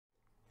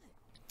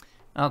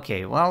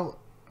Okay, well,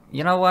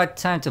 you know what?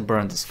 Time to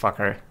burn this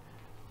fucker.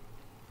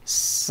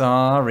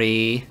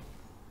 Sorry.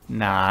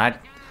 Not.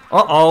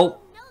 Uh-oh!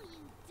 No, you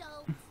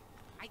don't.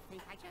 I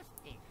think I just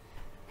did.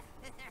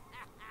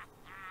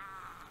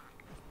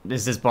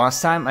 Is this boss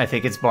time? I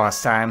think it's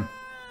boss time.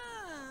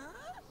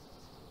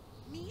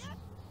 Mia?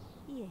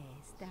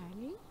 Yes,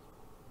 darling.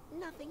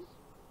 Nothing.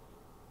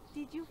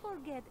 Did you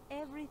forget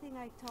everything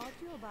I taught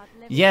you about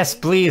levitation? Yes,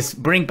 please,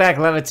 bring back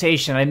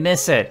levitation. I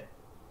miss it.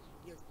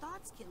 Your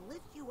thoughts can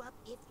lift you up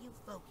if you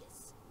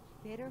focus.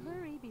 Better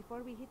hurry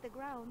before we hit the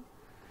ground.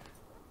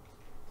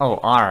 Oh,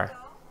 R.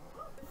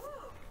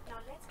 Now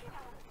let's get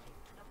out of here.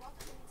 The bottom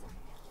is ahead.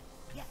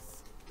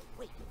 Yes.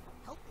 Wait,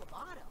 help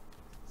Lovato.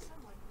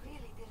 Someone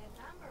really did a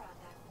number on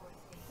that poor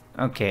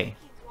thing. Okay.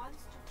 He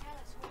wants to tell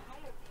us who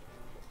hired him.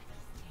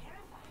 He's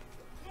terrified.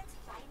 Let's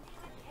find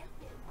him and help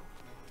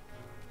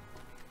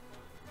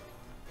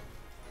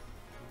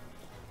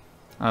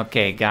him.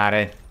 Okay, got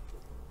it.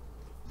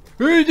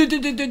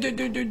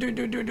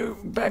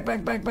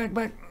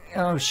 Back.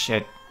 Oh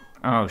shit.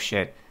 Oh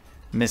shit.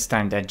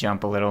 Mistimed that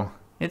jump a little.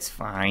 It's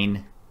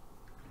fine.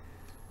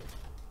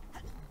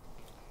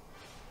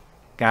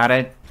 Got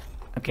it.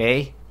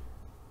 Okay.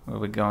 Where are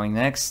we going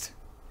next?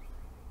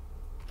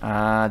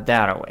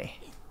 That away.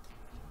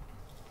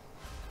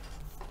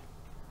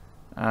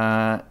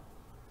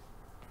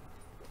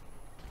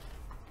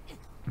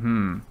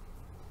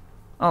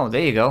 Oh,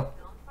 there you go. Don't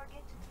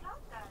forget to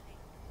float, darling.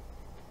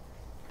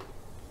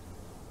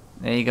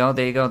 There you go,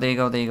 there you go, there you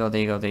go, there you go,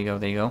 there you go, there you go,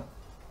 there you go.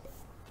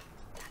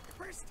 Got the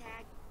first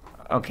tag.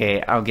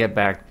 Okay, I'll get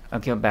back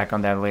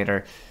on that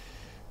later.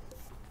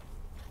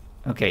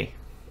 Okay.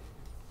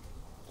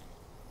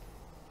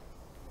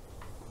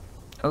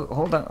 Oh,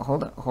 hold on.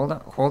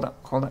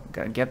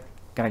 Gotta get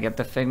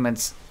the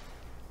figments.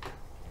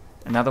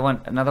 Another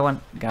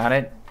one. Got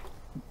it.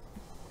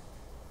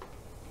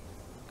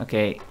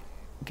 Okay.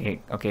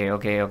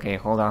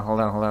 Hold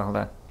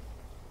on.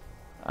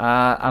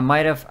 I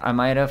might have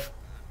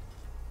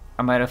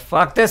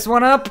fucked this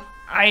one up.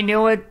 I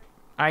knew it.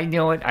 I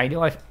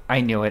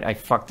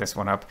fucked this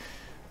one up.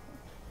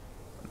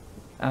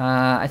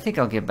 I think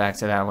I'll get back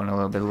to that one a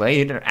little bit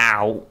later.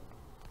 Ow.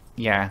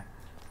 Yeah.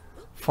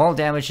 Fall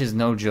damage is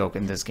no joke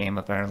in this game,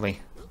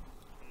 apparently.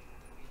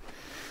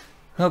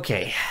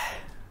 Okay.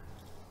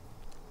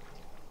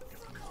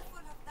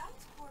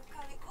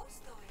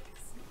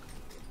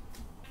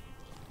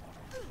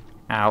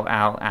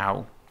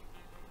 Ow.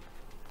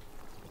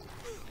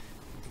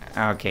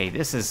 Okay,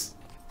 this is...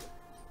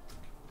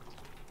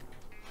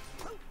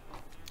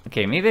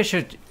 Okay, maybe I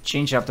should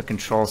change up the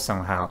controls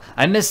somehow.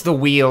 I missed the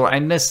wheel.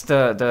 I missed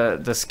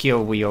the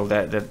skill wheel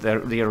that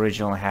the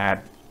original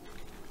had.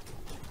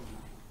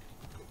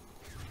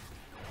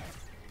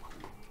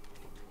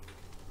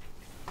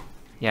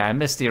 Yeah, I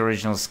missed the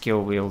original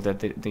skill wheel that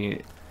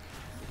the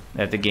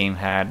game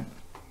had.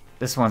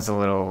 This one's a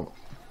little...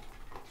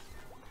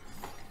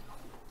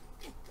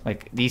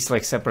 Like, these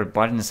like separate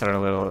buttons are a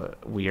little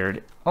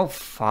weird. Oh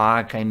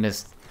fuck, I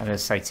missed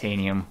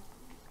titanium.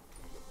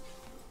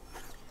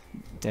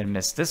 Didn't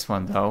miss this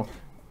one though.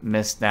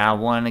 Missed that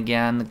one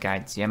again.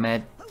 God damn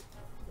it.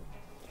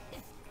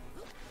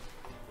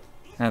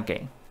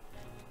 Okay.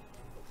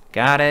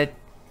 Got it.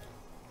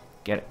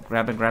 Get it.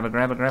 Grab it.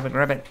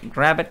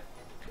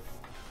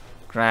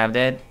 Grabbed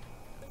it.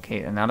 Okay,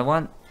 another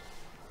one.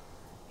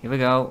 Here we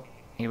go.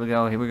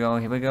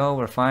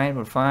 We're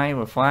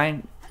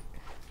fine.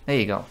 There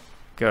you go.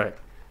 Good.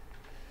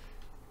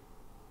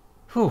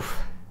 Whew.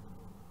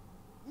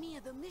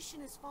 Mia, the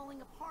mission is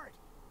falling apart.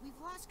 We've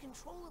lost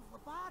control of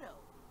Lovato.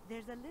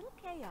 There's a little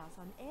chaos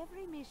on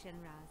every mission,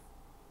 Raz.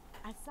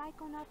 A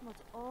psychonaut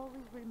must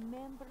always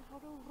remember how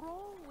to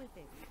roll with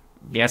it.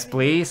 Yes,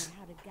 please.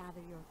 How to gather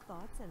your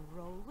thoughts and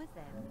roll with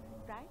them,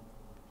 right?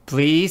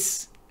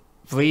 Please,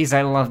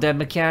 I love that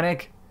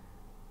mechanic.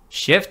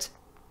 Shift.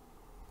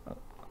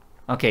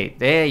 Okay,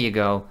 there you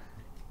go.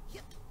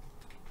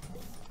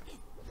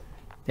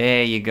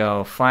 There you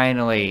go,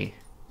 finally.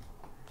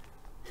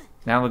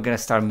 Now we're gonna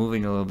start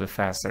moving a little bit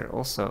faster.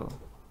 Also,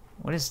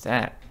 what is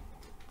that?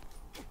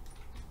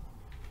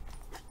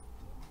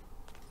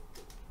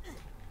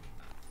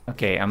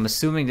 Okay, I'm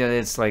assuming that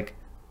it's like...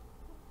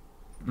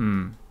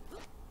 I'm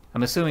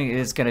assuming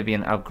it's gonna be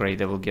an upgrade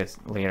that we'll get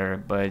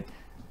later, but...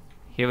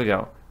 Here we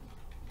go.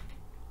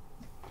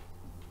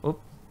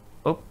 Oop.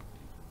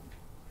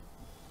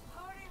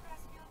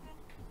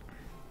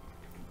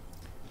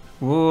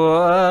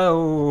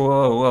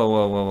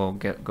 Whoa.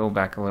 Go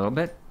back a little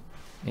bit.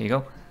 There you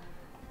go.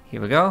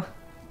 Here we go.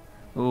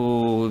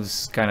 Ooh,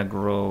 this is kind of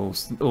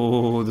gross.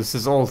 Ooh, this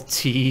is all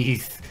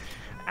teeth.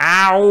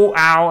 Ow.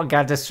 I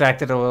got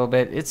distracted a little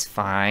bit. It's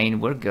fine.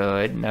 We're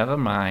good. Never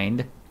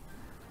mind.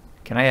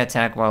 Can I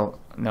attack while...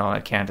 No, I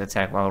can't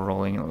attack while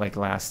rolling like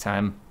last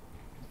time.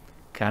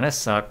 Kind of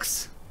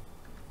sucks.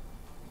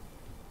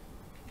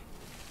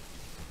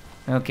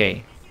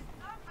 Okay.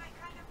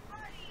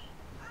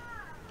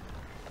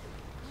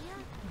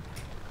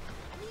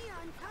 Mia,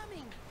 I'm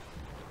coming.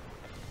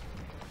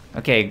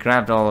 Okay,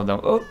 grabbed all of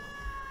them. Oh.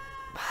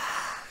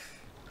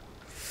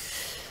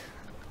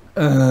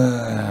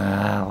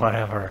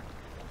 Whatever.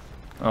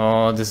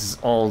 Oh, this is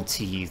all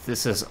teeth.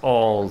 This is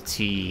all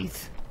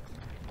teeth.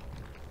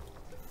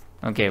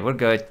 Okay, we're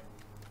good.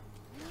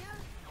 Mia?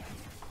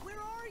 Where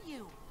are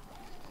you?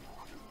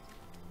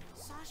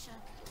 Sasha,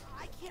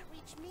 I can't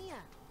reach Mia.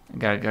 I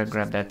gotta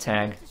grab that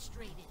tag.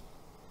 Frustrated.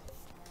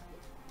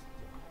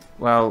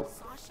 Well,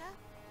 Sasha?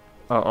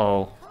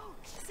 uh-oh.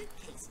 Coach,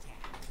 suitcase tag.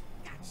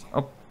 Gotcha.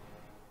 Oh.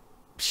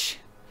 Psh.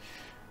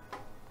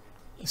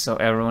 So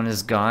everyone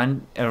is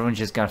gone? Everyone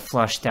just got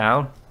flushed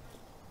out?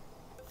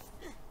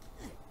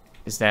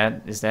 Is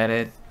that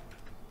it?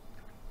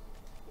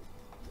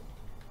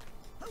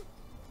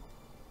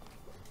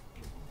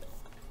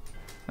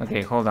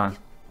 Okay, hold on.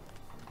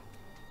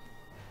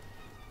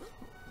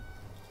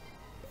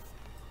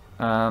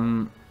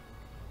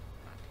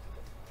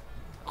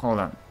 Hold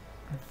on.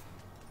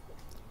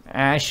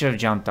 I should have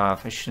jumped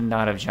off. I should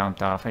not have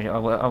jumped off.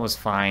 I was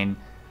fine.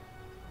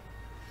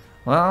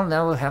 Well,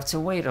 now we'll have to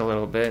wait a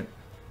little bit.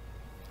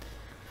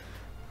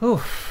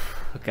 Whew.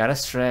 Gotta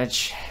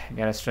stretch.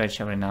 Gotta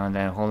stretch every now and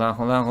then. Hold on,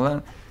 hold on, hold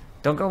on.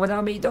 Don't go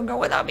without me. Don't go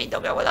without me.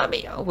 Don't go without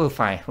me. Oh, we're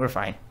fine. We're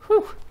fine.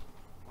 Whew.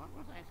 What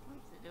was I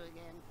supposed to do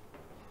again?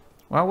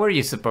 What were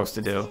you supposed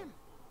to do? Him.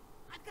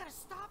 I've got to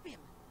stop him.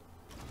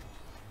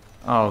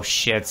 Oh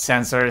shit,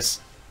 sensors.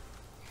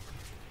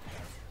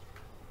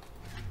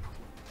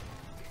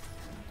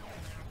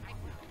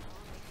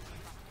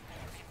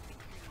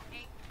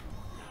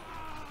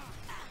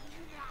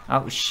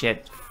 Oh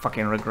shit,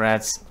 fucking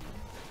regrets.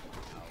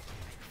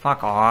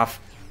 Fuck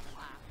off.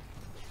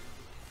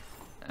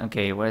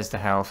 Okay, where's the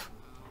health?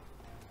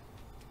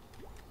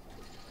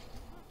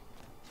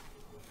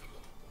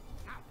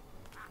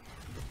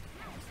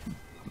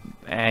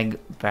 Egg,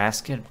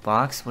 basket,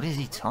 box? What is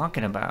he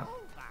talking about?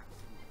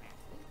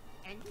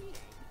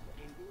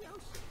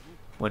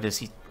 What is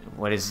he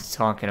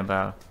talking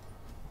about?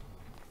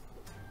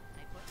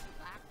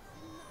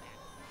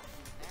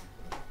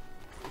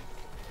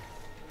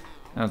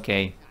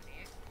 Okay.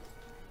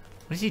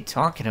 What is he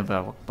talking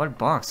about? What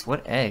box?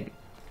 What egg?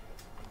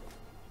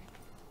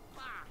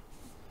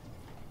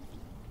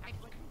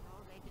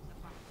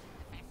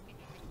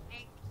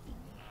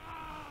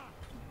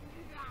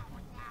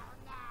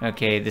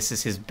 Okay, this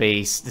is his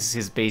base. This is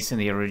his base in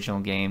the original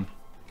game.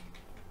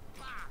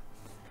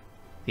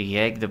 The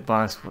egg, the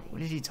box.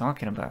 What is he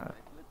talking about?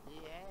 The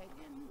egg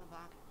in the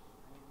box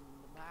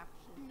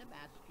in the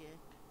basket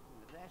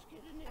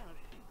in the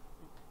ocean.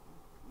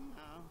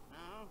 No,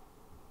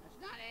 that's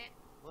not it.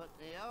 Put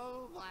the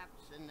old box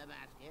in the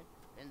basket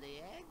and the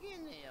egg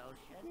in the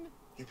ocean.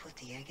 You put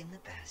the egg in the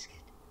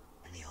basket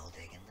and the old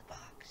egg in the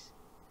box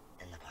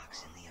in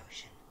the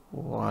ocean.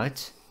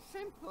 What?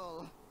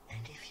 Simple.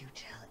 And if you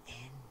tell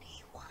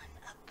anyone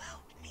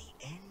about me,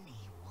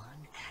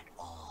 anyone at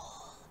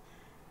all,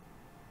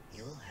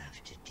 you'll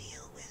have to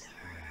deal with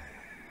her.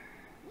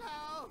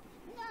 No,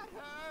 not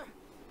her.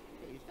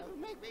 Please don't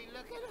make me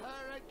look at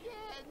her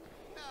again.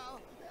 No,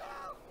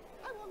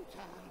 I won't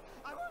tell.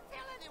 I won't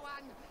tell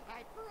anyone.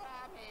 I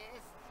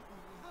promise.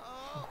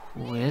 No.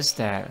 Who is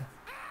that?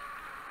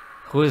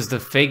 Who is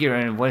the figure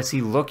and what is he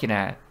looking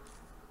at?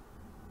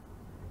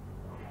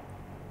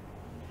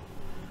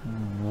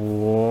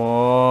 What?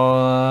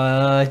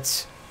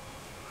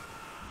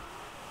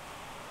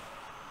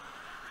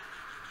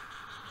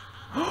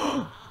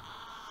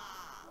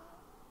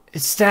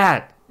 It's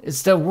that!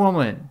 It's that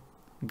woman!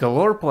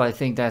 Galorpo, I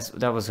think that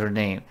was her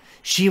name.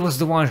 She was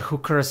the one who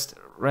cursed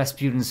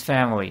Rasputin's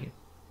family.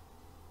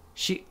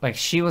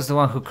 She was the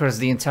one who cursed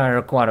the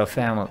entire Aquato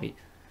family.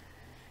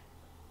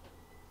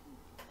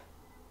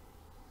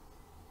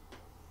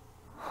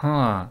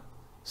 Huh.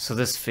 So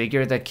this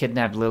figure that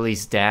kidnapped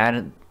Lily's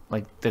dad,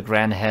 like the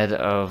grand head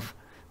of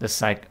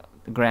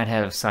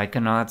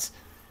Psychonauts,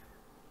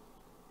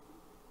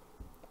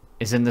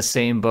 is in the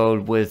same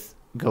boat with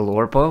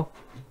Galorpo?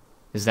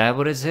 Is that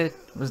what is it?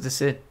 Was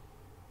this it?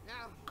 No,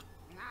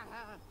 not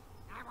her.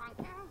 I won't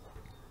tell.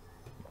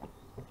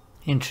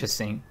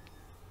 Interesting.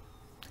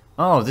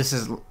 Oh, this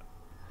is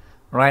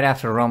right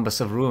after Rhombus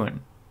of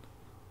Ruin.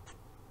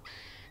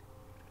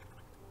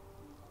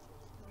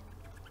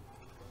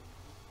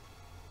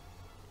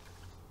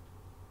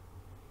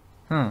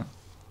 Huh.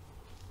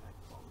 That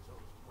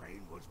bozo's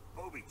brain was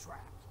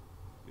booby-trapped.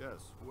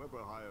 Yes,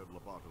 whoever hired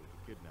Lovato to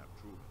kidnap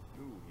Truman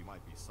knew he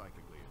might be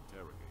psychically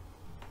interrogated.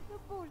 The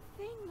poor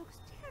thing looks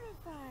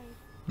terrified.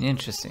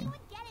 Interesting. Anyone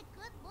get a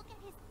good look at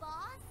his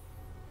boss?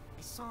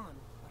 I saw him,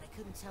 but I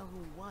couldn't tell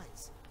who he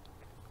was.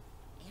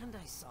 And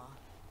I saw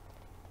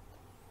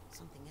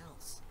something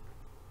else.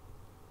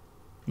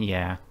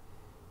 Yeah.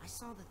 I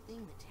saw the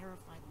thing that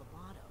terrified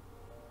Lovato.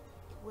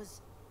 It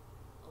was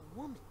a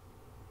woman,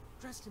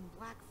 dressed in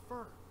black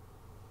fur.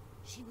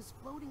 She was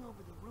floating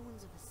over the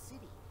ruins of a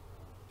city,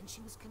 and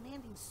she was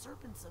commanding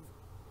serpents of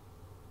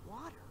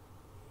water.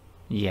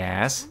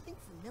 Yes. Something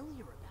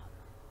familiar about her.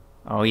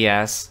 Oh,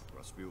 yes.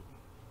 Rasputin,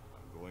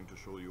 I'm going to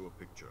show you a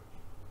picture.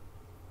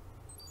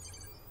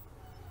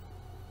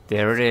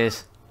 There it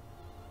is.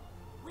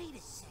 Wait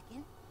a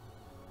second.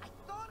 I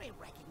thought I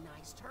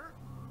recognized her.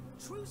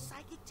 True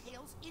Psychic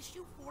Tales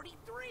issue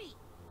 43.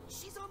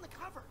 She's on the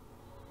cover.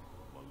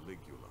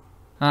 Maligula.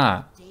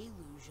 Ah.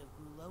 Deluge of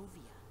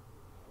Grulovia.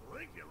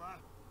 Caligula?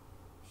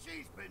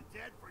 She's been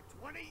dead for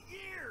 20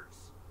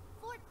 years!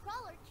 Ford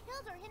Crawler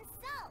killed her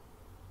himself.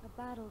 A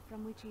battle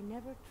from which he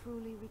never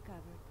truly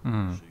recovered.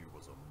 Hmm. She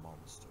was a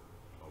monster,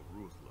 a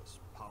ruthless,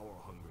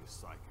 power-hungry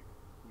psychic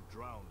who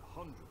drowned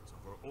hundreds of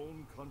her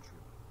own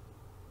countrymen.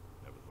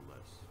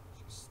 Nevertheless,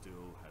 she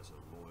still has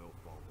her loyal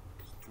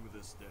followers to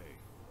this day.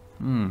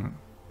 Hmm.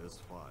 This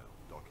file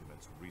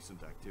documents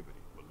recent activity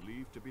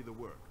believed to be the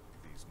work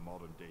of these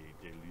modern-day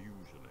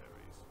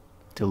delusionaries.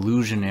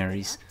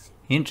 Delusionaries.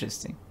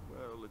 Interesting.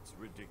 Well, it's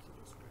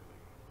ridiculous, really.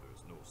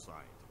 There's no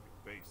scientific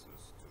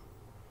basis to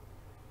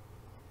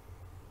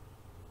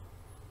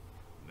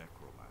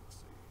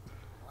necromancy.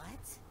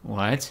 What?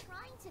 What?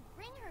 Trying to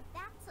bring her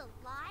back to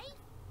life?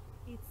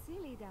 It's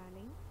silly,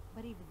 darling,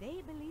 but if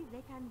they believe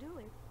they can do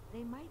it,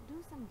 they might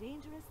do some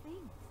dangerous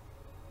things.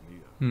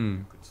 Mia,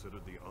 Hmm. consider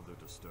the other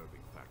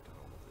disturbing fact in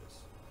all of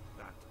this.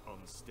 That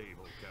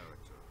unstable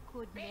character.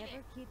 Could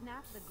never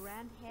kidnap the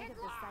grand head of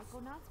the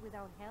Psychonauts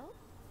without help?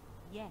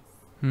 Yes.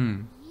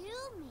 Hmm. You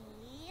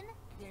mean?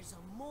 There's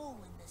a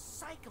mole in the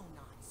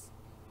Psychonauts.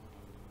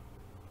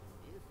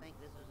 You think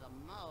this is a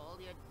mole,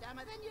 you're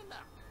dumber than you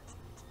look.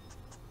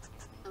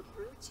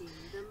 Approaching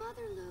the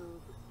mother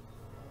lobe.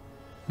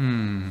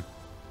 Hmm.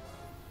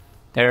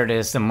 There it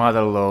is, the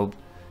Mother Lobe.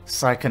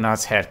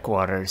 Psychonauts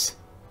headquarters.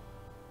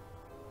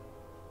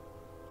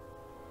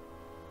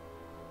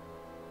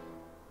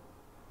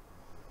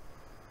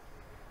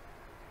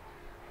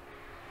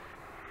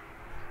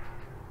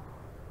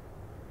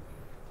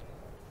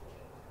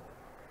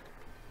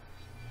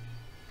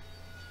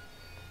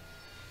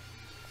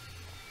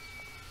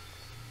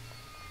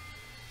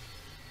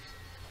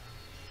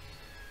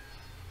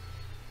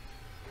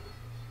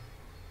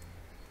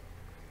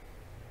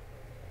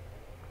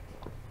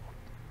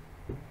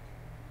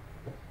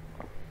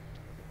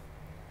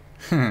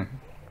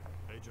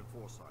 Agent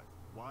Forsyth,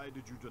 why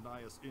did you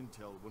deny us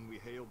intel when we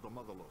hailed the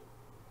Mother Lobe?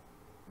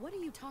 What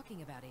are you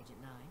talking about,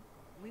 Agent 9?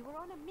 We were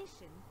on a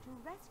mission to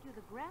rescue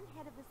the grand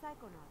head of the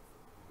Psychonauts.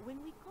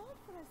 When we called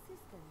for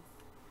assistance...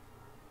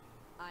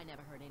 I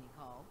never heard any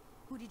call.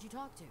 Who did you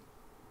talk to?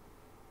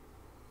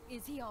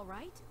 Is he all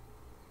right?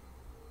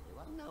 We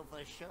won't know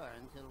for sure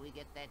until we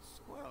get that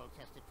squirrel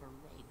tested for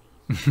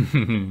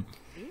rabies.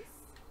 This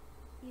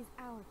is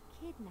our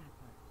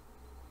kidnapper.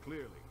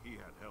 Clearly, he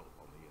had help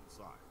on the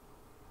inside.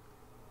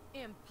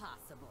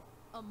 Impossible.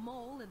 A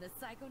mole in the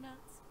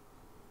Psychonauts?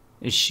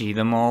 Is she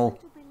the mole?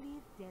 To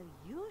believe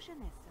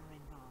delusionists are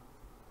involved.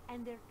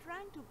 And they're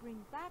trying to bring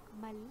back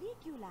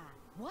Maligula.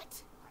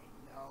 What? I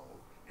know.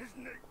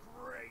 Isn't it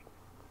great?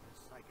 The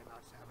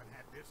Psychonauts haven't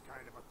had this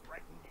kind of a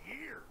threat in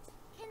years.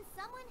 Can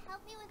someone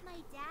help me with my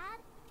dad?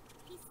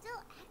 He's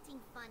still acting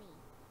funny.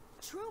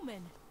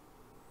 Truman!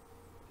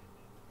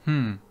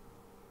 Hmm.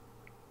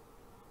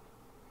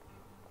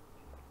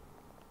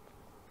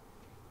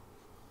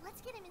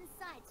 Let's get him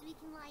inside so he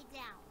can lie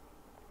down.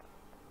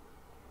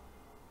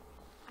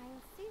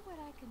 I'll see what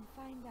I can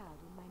find out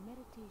in my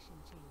meditation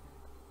chamber.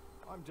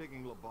 I'm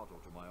taking Lobato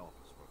to my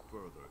office for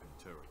further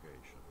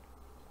interrogation.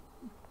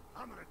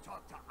 I'm gonna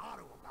talk to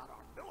Otto about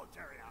our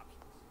military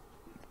options.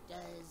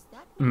 Does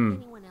that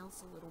make anyone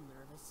else a little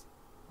nervous?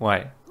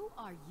 Why? Who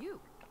are you?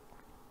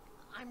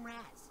 I'm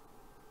Raz.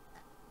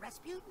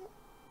 Rasputin?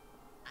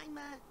 I'm,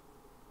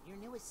 your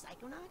newest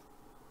Psychonaut?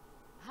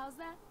 How's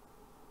that?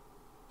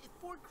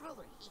 Ford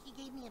Crawler, he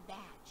gave me a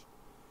badge.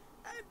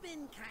 I've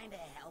been kinda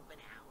helping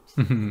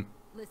out.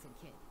 Listen,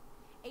 kid.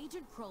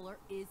 Agent Crawler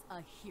is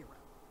a hero.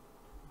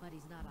 But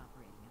he's not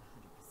operating at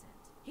 100%.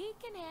 He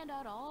can hand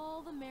out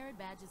all the merit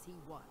badges he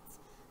wants,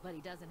 but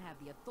he doesn't have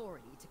the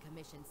authority to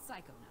commission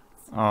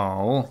Psychonauts.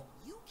 Oh. But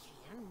you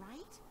can,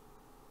 right?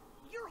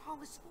 You're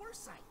Hollis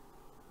Forsythe,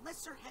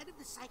 lesser head of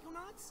the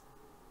Psychonauts?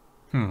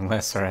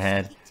 Lesser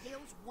head. Psychic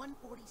Tales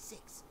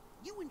 146.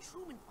 You and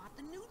Truman fought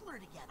the Noodler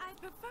together. I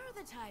prefer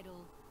the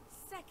title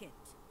second.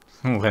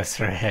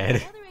 Lesser head.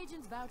 If other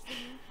agents vouch for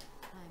you,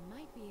 I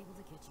might be able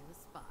to get you a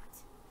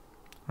spot.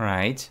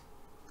 Right.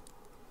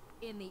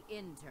 In the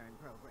intern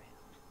program.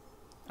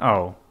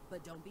 Oh.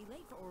 But don't be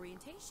late for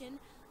orientation.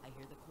 I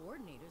hear the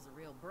coordinator's a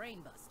real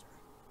brainbuster.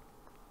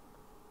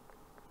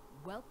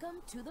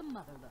 Welcome to the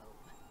Mother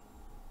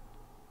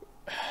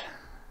Lobe.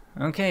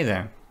 Okay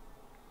then.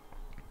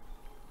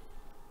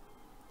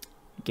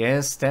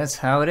 Guess that's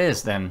how it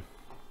is then.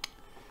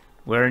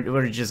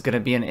 We're just gonna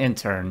be an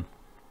intern.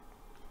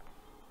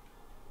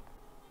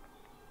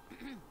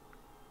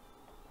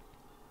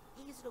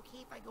 Hey, is it okay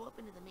if I go up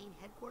into the main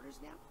headquarters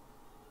now?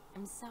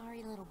 I'm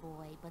sorry, little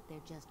boy, but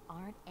there just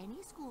aren't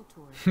any school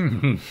tours.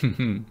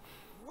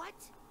 What?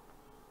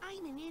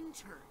 I'm an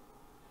intern.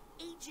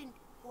 Agent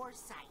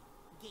Forsythe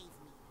gave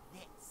me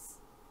this.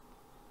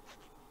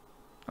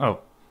 Oh.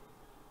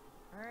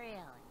 Really?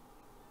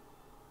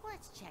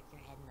 Let's check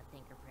your head in the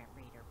fingerprint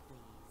reader, please.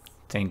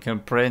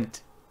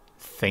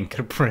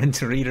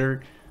 Fingerprint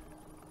reader.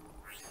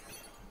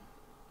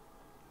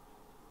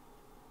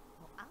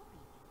 Well, I'll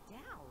be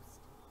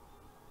doused.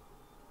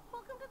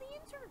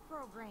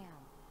 program.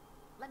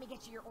 Let me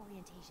get you your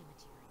orientation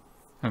materials.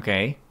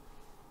 Okay.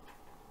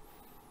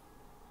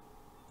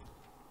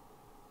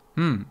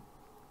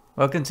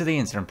 Welcome to the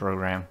intern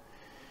program.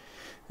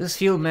 This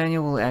field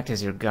manual will act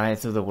as your guide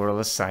through the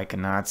world of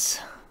Psychonauts.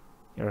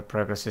 Your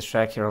progress is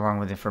tracked here along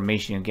with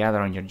information you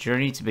gather on your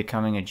journey to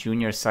becoming a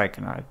junior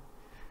Psychonaut.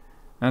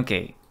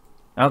 Okay.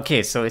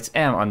 Okay, so it's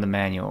M on the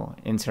manual.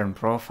 Intern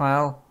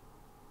profile.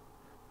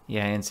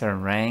 Yeah,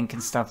 intern rank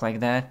and stuff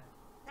like that.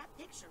 That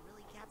picture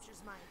really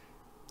captures my...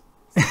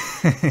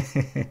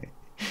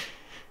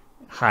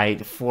 Height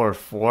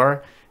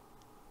 4'4".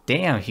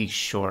 Damn, he's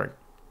short.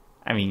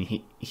 I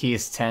mean, he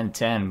is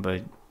 10'10",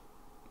 but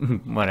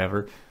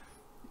whatever.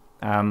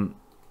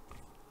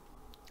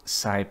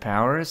 Psi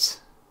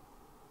powers.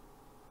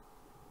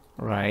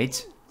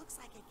 Right. Looks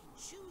like I can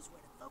choose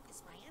where to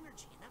focus my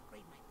energy and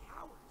upgrade my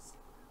powers.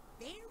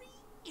 Very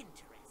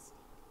interesting.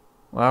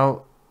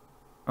 Well,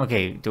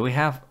 okay, do we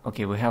have...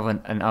 Okay, we have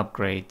an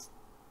upgrade.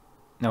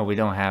 No, we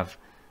don't have...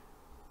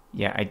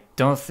 Yeah, I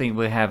don't think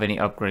we have any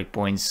upgrade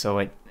points, so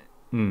it...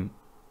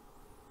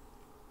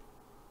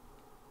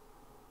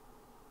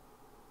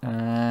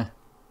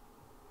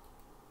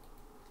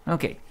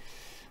 Okay.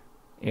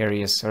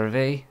 Area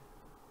survey.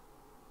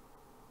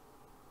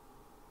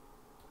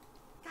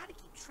 Gotta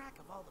keep track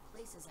of all the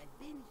places I've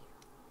been here.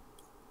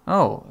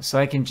 Oh, so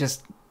I can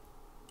just...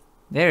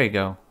 There you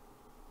go.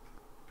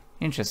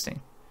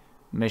 Interesting.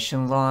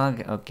 Mission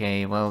log.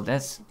 Okay, well,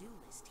 that's... To-do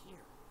list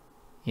here.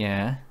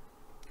 Yeah.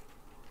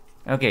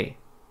 Okay.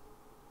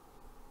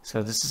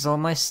 So this is all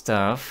my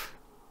stuff.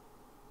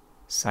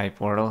 Side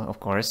portal, of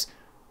course.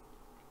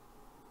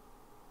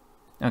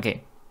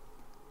 Okay.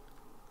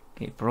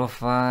 Okay,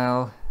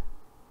 profile.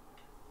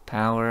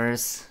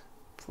 Powers.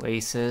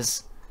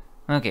 Places.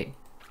 Okay.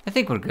 I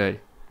think we're good.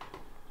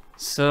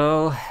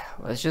 So,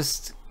 let's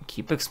just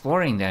keep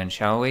exploring then,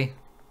 shall we?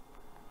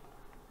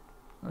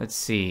 Let's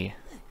see.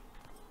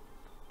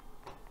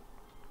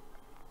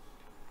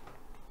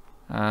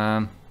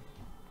 Scanning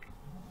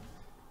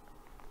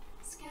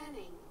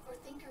for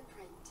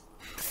fingerprint.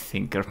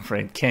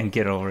 Fingerprint, can't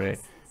get over it.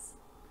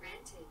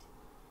 Granted.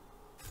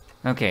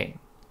 Okay.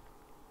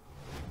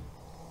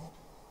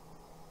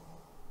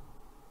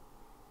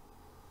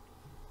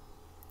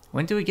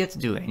 When do we get to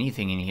do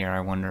anything in here, I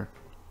wonder?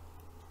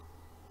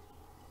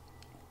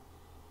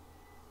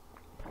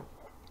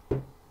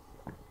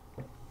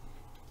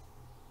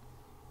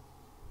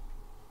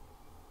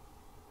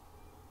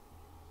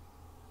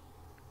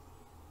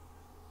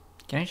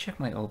 Can I check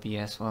my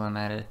OBS while I'm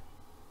at it?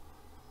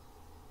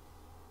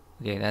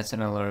 Okay, that's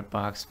an alert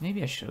box.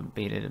 Maybe I should have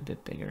made it a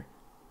bit bigger.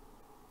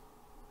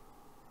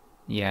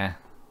 Yeah.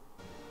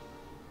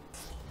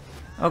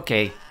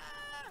 Okay.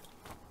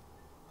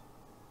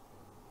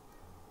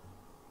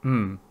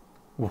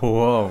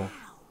 Whoa. I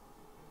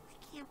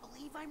can't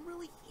believe I'm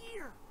really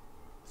here.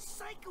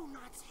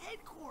 Psychonauts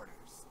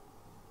headquarters.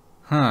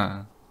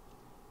 Huh.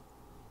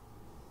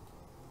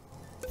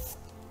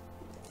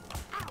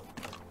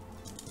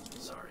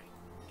 Sorry,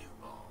 new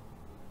ball.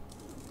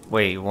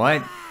 Wait,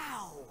 what?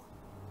 Wow.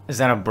 Is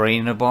that a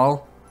brain in a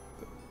ball?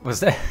 Was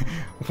that...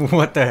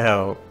 What the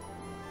hell?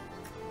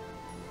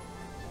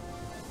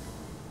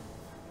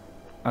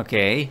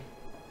 Okay.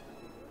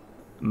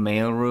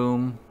 Mail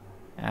room.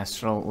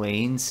 Astral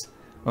lanes.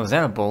 Oh, is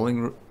that a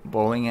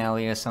bowling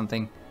alley or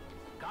something?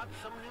 Got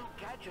some new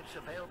gadgets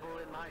available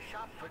in my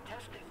shop for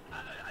testing.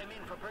 I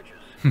mean for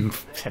purchase.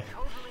 They're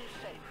totally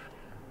safe.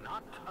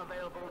 Not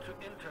available to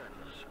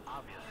interns,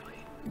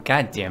 obviously.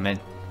 God damn it.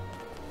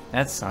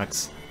 That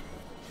sucks.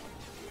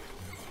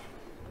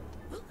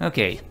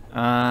 Okay,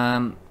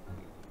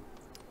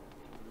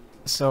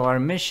 so our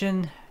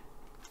mission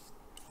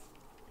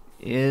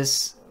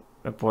is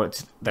report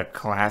to the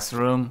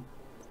classroom.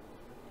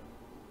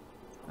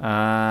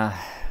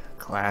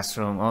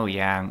 Classroom. Oh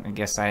yeah, I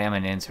guess I am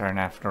an intern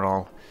after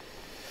all.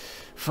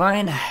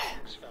 Fine.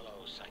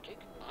 Fellow psychic,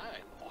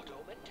 I'm Otto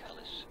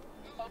Mentalis.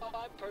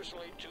 I'm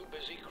personally too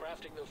busy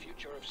crafting the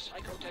future of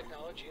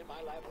psychotechnology in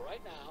my lab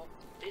right now.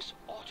 This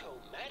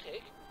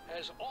automatic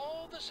has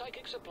all the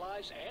psychic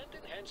supplies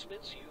and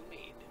enhancements you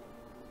need.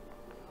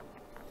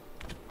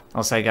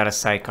 Also, I got a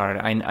psych card.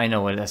 I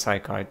know what a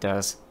psych card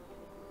does.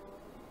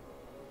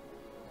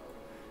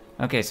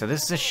 Okay, so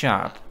this is a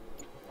shop.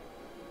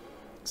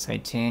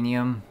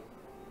 Titanium.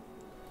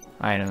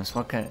 Items.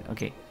 What kind?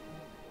 Okay.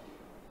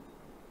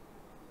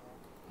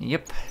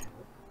 Yep.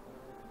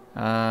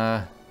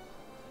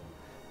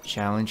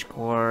 Challenge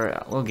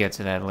core. We'll get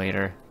to that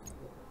later.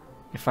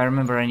 If I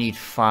remember, I need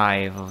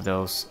 5 of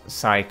those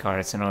psi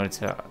cards in order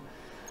to,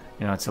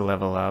 you know, to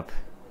level up.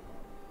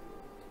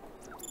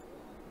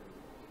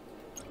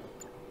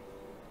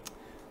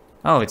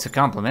 Oh, it's a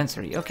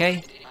complimentary.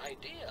 Okay.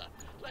 Idea.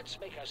 Let's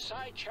make a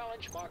side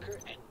challenge marker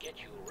and get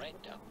you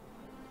ranked up.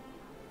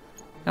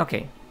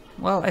 Okay.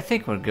 Well, I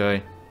think we're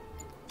good.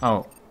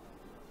 Oh.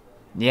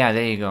 Yeah,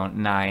 there you go.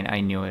 9. I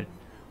knew it.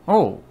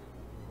 Oh.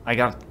 I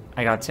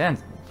got 10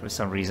 for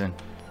some reason.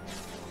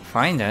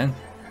 Fine then.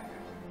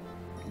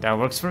 That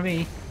works for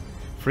me.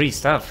 Free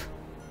stuff.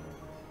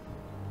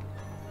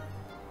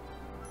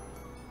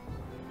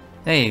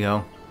 There you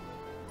go.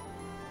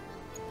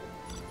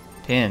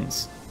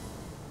 Pins.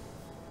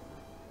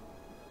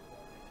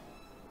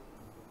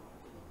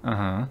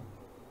 Uh-huh.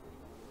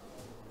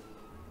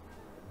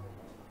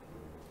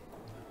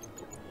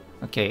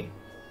 Okay.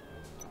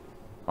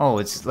 Oh,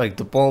 it's like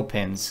the ball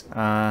pins.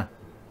 Oh,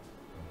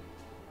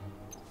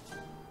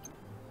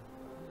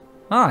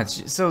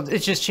 so it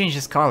just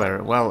changes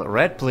color. Well,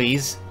 red,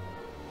 please.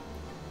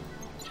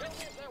 Tell me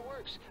if that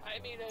works. I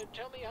mean,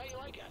 tell me how you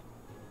like it.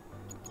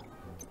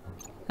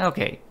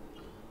 Okay.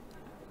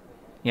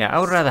 Yeah, I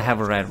would rather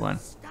have a red one.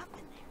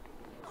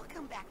 I'll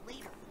come back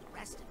later for the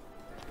rest of it.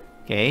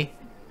 Okay.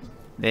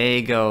 There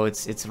you go.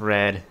 It's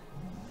red.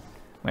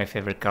 My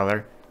favorite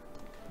color.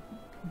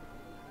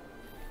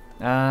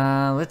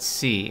 Let's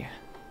see.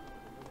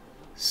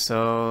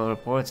 So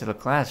report to the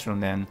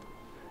classroom then.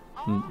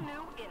 All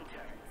new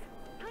interns,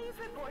 please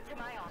report to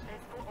my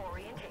office for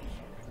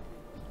orientation.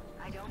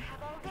 I don't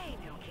have all day,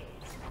 new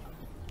kids.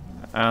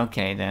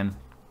 Okay then.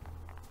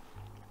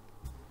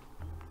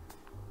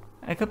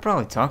 I could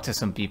probably talk to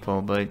some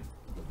people, but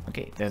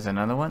okay, there's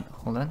another one.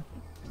 Hold on.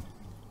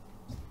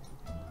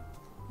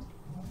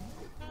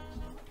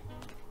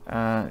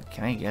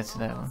 Can I get to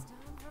that one?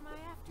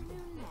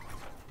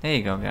 There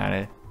you go, got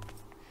it.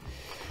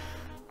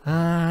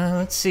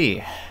 Let's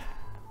see.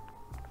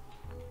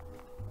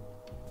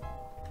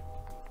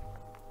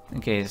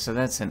 Okay, so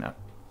that's enough.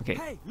 Okay.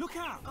 Hey, look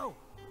out! Oh,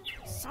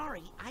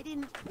 sorry, I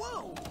didn't.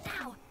 Whoa!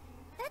 Ow!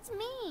 That's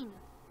mean.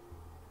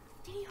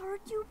 Did he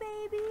hurt you,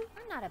 baby?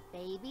 I'm not a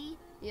baby.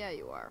 Yeah,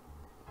 you are.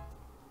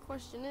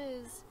 Question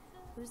is,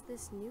 who's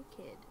this new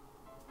kid?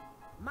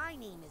 My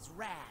name is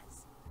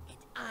Raz, and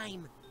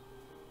I'm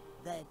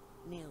the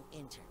new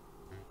intern.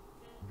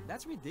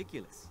 That's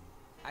ridiculous.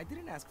 I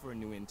didn't ask for a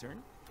new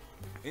intern.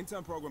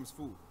 Intern program's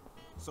full.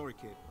 Sorry,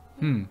 kid.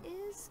 He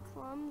is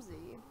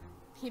clumsy.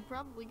 He'd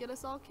probably get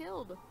us all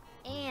killed.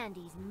 And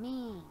he's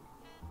mean.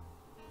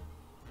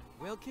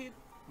 Well, kid,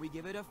 we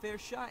give it a fair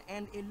shot,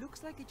 and it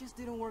looks like it just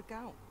didn't work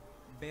out.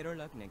 Better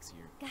luck next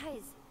year.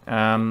 Guys,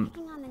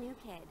 picking on the new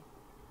kid.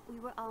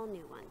 We were all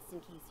new once, in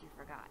case you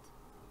forgot.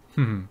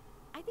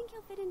 I think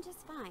he'll fit in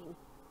just fine.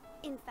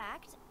 In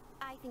fact,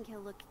 I think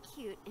he'll look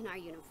cute in our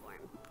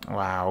uniform.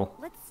 Wow.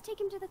 Let's take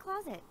him to the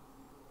closet.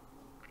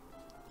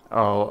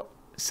 Oh,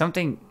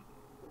 something.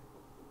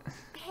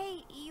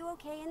 Hey, you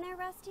okay in there,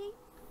 Rusty?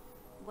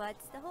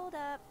 What's the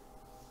holdup?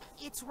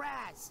 It's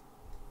Raz.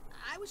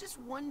 I was just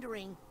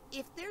wondering,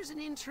 if there's an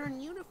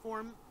intern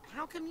uniform,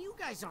 how come you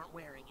guys aren't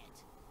wearing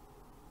it?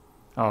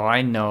 Oh,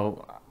 I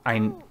know.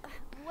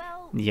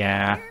 Well,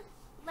 yeah. you're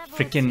level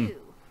Freaking. 2.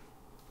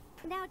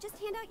 Now just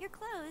hand out your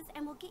clothes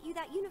and we'll get you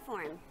that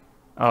uniform.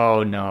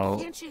 Oh no.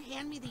 Can't you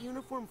hand me the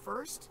uniform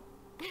first?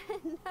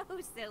 No,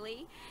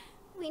 silly.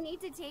 We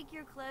need to take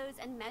your clothes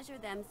and measure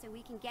them so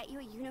we can get you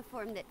a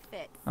uniform that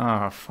fits.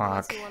 Oh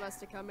fuck. Unless you want us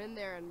to come in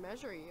there and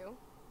measure you.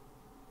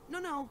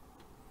 No.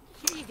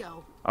 Here you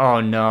go. Oh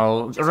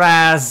no,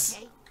 Raz.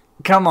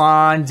 Come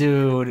on,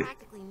 dude.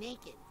 Practically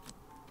naked.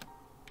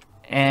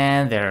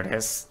 And there it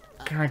is.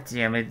 God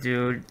damn it,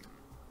 dude.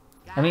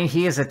 I mean,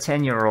 he is a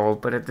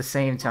 10-year-old, but at the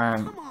same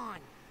time. Come on.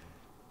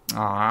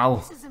 Aw.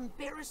 This is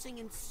embarrassing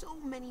in so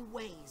many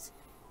ways.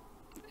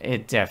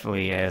 It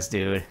definitely is,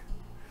 dude.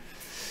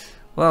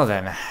 Well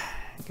then, I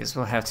guess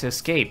we'll have to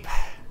escape.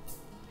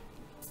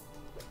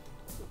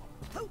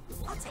 Oh,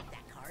 I'll take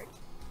that card.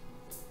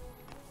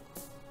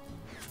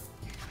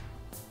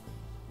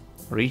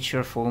 Reach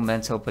your full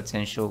mental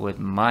potential with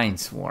Mind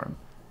Swarm.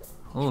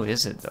 Who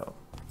is it though?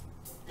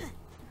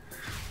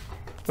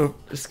 Oh,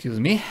 excuse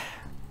me.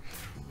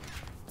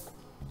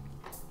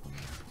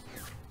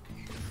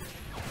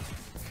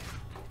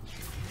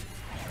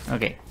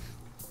 Okay.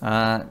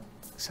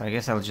 So I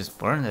guess I'll just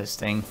burn this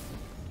thing.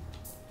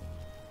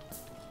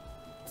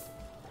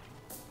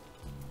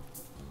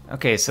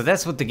 Okay, so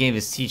that's what the game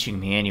is teaching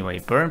me anyway.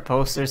 Burn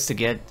posters to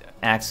get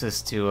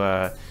access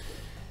to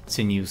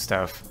new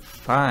stuff.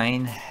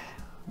 Fine.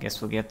 Guess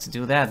we'll get to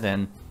do that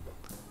then.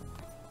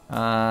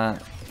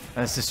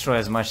 Let's destroy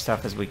as much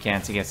stuff as we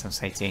can to get some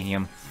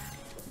titanium.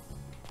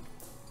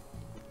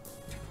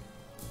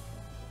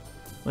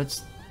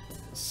 Let's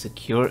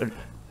secure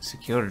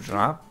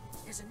drop.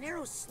 There's a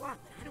narrow slot,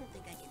 but I don't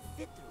think I can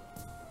fit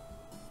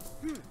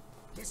through it.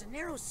 There's a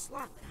narrow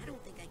slot, but I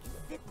don't think I can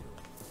fit through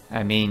it.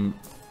 I mean,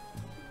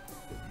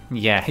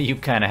 yeah, you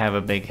kind of have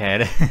a big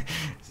head.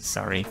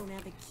 Sorry. I don't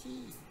have a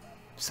key.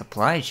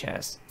 Supply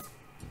chest.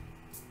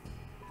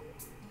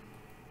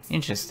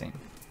 Interesting.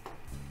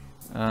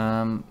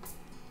 Where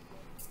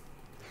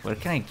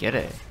can I get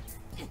it?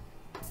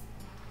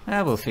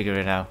 We'll figure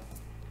it out.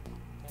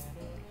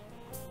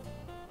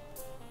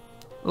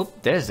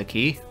 Oop, there's the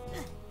key.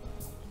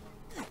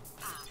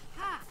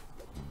 Aha!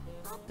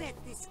 I'll bet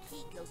this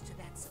key goes to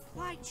that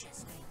supply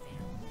chest I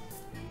found.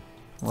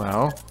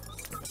 Well,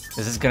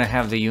 is this gonna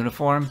have the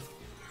uniform?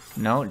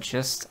 No,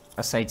 just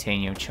a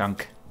titanium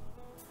chunk.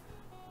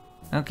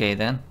 Okay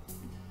then.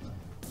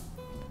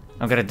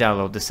 I'm gonna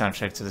download the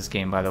soundtrack to this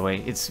game, by the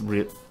way. It's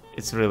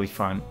really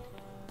fun.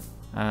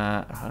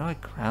 How do I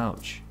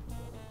crouch?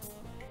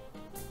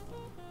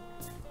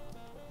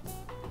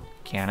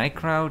 Can I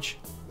crouch?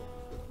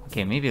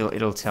 Okay, maybe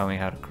it'll tell me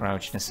how to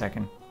crouch in a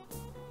second.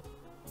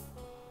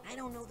 I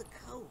don't know the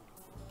code.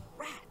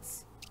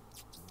 Rats.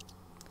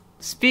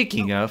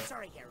 Speaking of...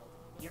 Sorry, Harold.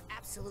 You're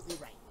absolutely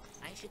right.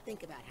 I should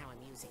think about how I'm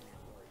using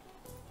that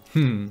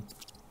word.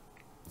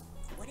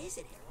 What is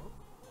it, Harold?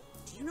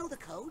 Do you know the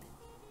code?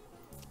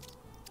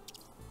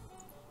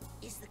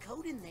 Is the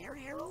code in there,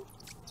 Harold?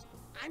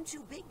 I'm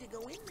too big to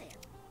go in there.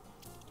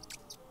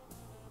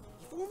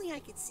 If only I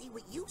could see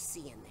what you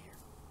see in there.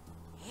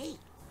 Hey.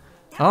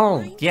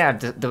 Oh, yeah,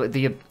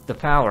 the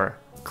power.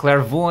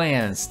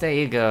 Clairvoyance, there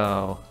you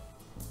go.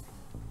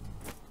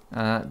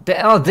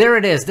 Oh, there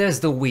it is, there's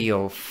the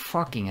wheel.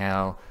 Fucking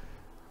hell.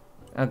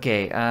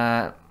 Okay,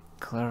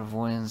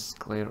 clairvoyance,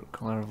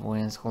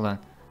 clairvoyance, hold on.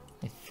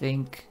 I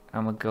think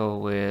I'm gonna go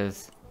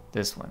with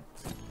this one.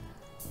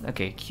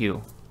 Okay,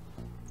 Q.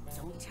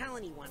 Don't tell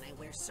anyone I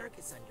wear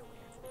circus underwear.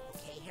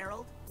 Okay,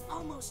 Harold?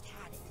 Almost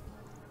had it.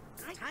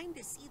 Time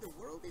to see the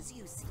world as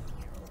you see it,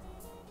 Harold.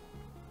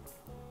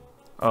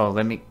 Oh,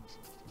 let me...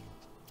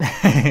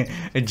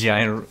 a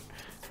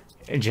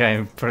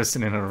giant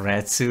person in a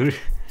rat suit.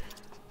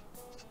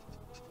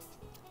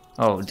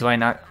 Oh, do I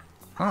not...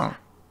 Oh.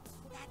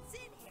 That's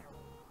it, Harold.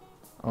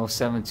 Oh,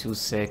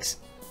 726.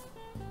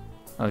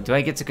 Oh, do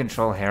I get to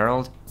control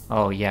Harold?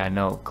 Oh, yeah,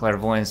 no.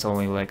 Clairvoyance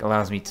only, like,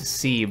 allows me to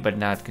see, but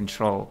not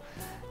control.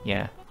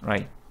 Yeah,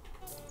 right.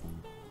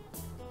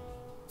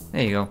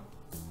 There you go.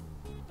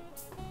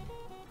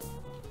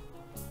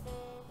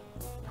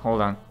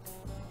 Hold on.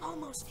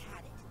 Almost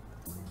had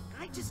it.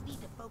 I just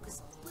need to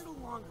focus a little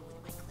longer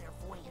with my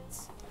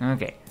clairvoyance.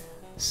 Okay.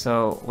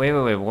 So, wait.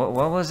 What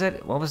was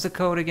it? What was the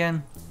code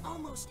again?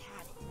 Almost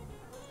had it.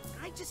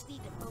 I just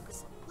need to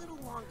focus a little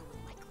longer with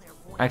my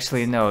clairvoyance.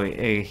 Actually, no.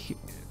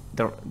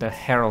 The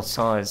Herald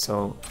saw it,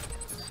 so...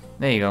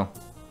 There you go.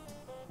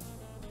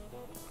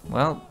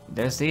 Well,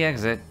 there's the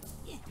exit.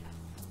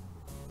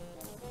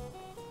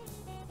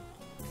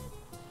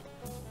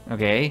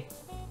 Okay.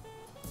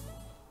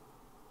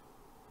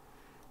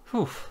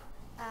 Whew.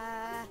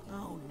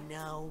 Oh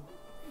no.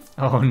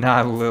 Oh,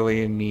 not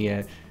Lily and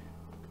Mia.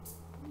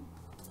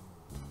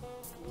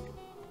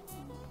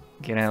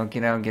 Get out,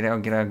 get out, get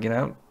out, get out, get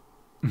out.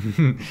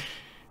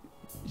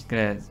 Just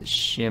gonna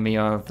shimmy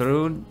on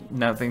through.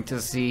 Nothing to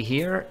see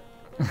here.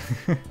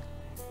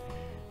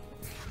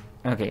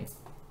 Okay.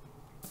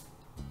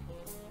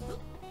 We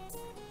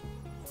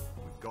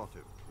got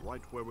him,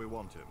 right where we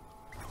want him.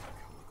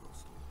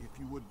 If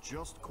you would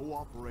just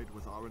cooperate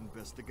with our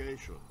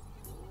investigation.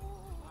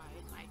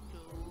 I'd like to,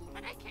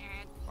 but I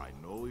can't. I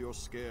know you're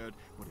scared,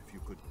 but if you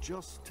could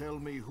just tell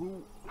me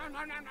who...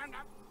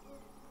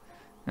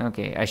 No.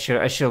 Okay, I should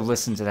have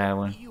listened to that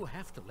one. You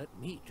have to let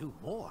me do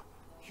more.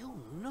 You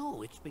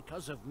know it's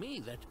because of me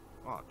that...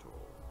 Otto.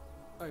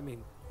 I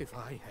mean, if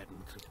I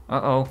hadn't...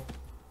 Uh-oh.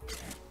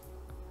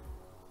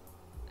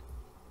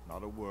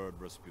 Not a word,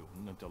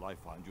 Rasputin, until I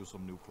find you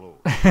some new clothes.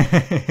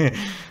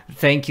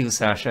 Thank you,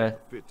 Sasha.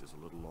 Fit is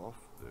a little off.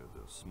 They're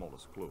the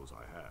smallest clothes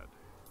I had.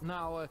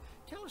 Now,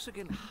 tell us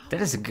again. That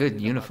is a good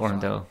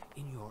uniform, though.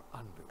 In your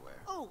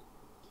underwear. Oh,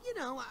 you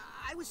know,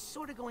 I was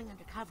sort of going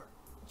undercover.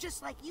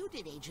 Just like you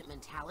did, Agent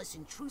Mentalis,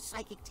 in True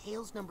Psychic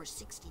Tales number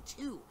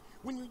 62,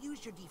 when you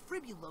used your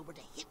defibrillator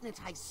to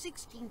hypnotize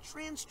 16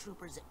 trans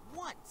troopers at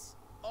once.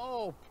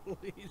 Oh,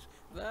 please.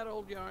 That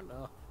old yarn?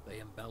 Oh, they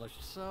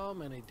embellished so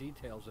many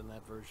details in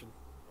that version.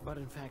 But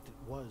in fact, it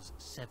was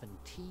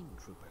 17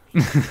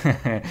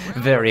 troopers.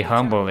 Very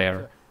humble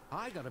there.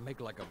 I gotta make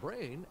like a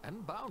brain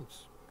and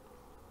bounce.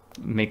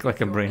 Make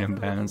like a brain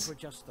and bounce. For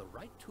just the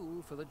right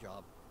tool for the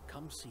job,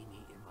 come see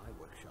me in my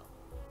workshop.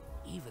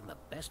 Even the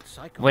best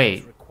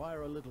psychonauts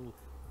require a little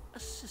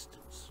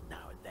assistance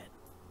now and then.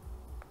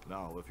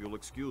 Now, if you'll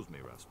excuse me,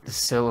 Rasputin. The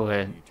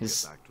silhouette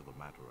is back to the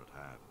matter at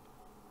hand.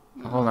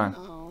 Hold on.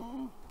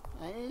 No,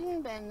 I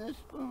didn't bend the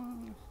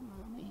spoons,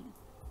 Mommy.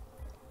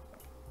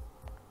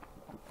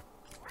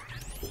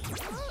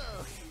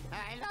 Ooh,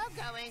 I love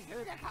going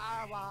through the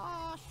car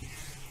wash.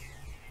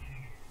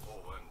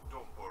 Oh, and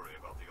don't worry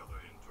about the other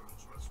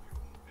interns, Rasputin.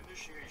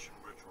 Initiation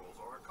rituals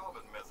are a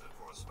common method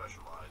for a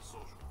specialized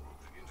social group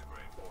to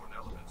integrate foreign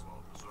elements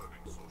while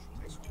preserving social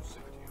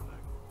exclusivity of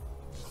that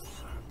group.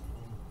 Understand?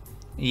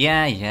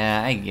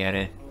 Yeah, I get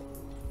it.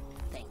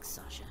 Thanks,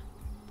 Sasha.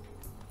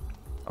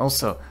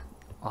 Also,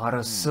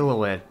 Otto's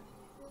silhouette.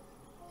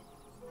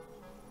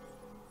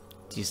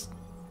 Just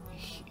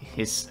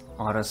his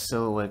Otto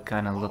silhouette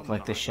kind of looked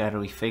like the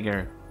shadowy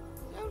figure.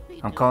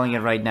 I'm calling it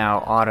right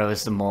now. Otto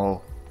is the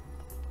mole.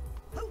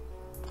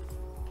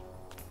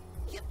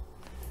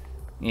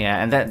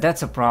 Yeah, and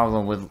that's a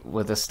problem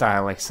with a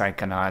style like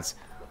Psychonauts.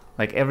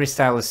 Like every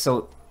style is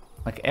so,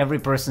 like every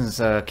person's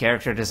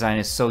character design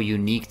is so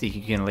unique that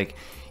you can like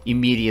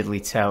immediately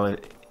tell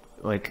it,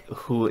 like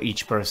who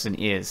each person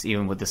is,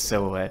 even with the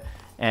silhouette.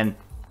 And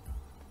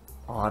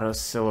Otto's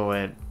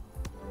silhouette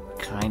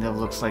kind of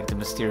looks like the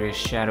mysterious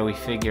shadowy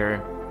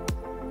figure.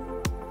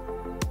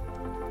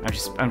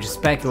 I'm just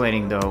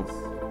speculating though.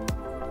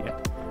 Yeah,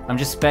 I'm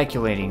just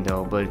speculating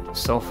though. But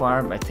so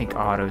far, I think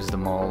Otto's the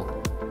mole.